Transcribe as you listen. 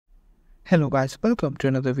Hello guys, welcome to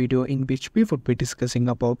another video in which we would be discussing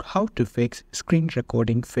about how to fix screen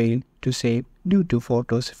recording fail to save due to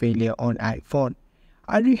photos failure on iPhone.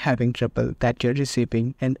 Are you having trouble that you're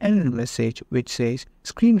receiving an error message which says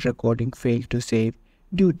screen recording failed to save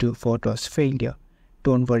due to photos failure?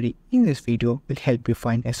 Don't worry, in this video we'll help you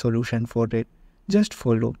find a solution for it. Just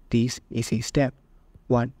follow these easy steps.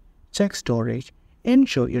 1. Check storage.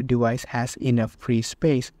 Ensure your device has enough free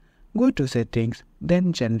space. Go to Settings,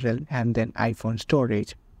 then General and then iPhone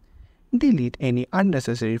Storage. Delete any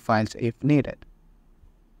unnecessary files if needed.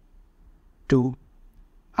 2.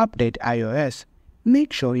 Update iOS.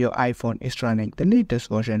 Make sure your iPhone is running the latest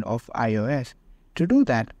version of iOS. To do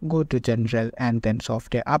that, go to General and then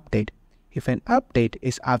Software Update. If an update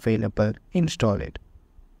is available, install it.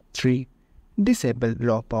 3. Disable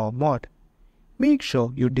low power mode. Make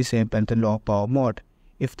sure you disable the low power mode.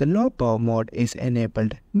 If the low power mode is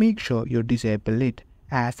enabled, make sure you disable it,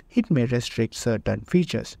 as it may restrict certain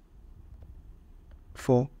features.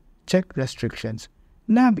 4. Check restrictions.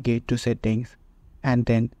 Navigate to Settings and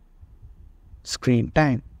then Screen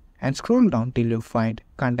Time and scroll down till you find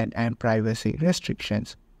Content and Privacy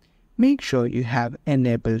Restrictions. Make sure you have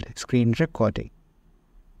enabled screen recording.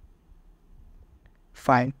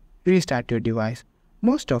 5. Restart your device.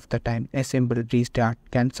 Most of the time, a simple restart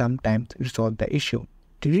can sometimes resolve the issue.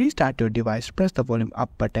 To restart your device, press the volume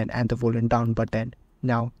up button and the volume down button.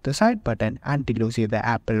 Now the side button until you see the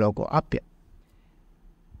Apple logo appear.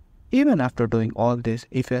 Even after doing all this,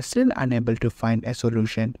 if you are still unable to find a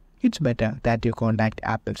solution, it's better that you contact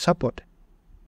Apple support.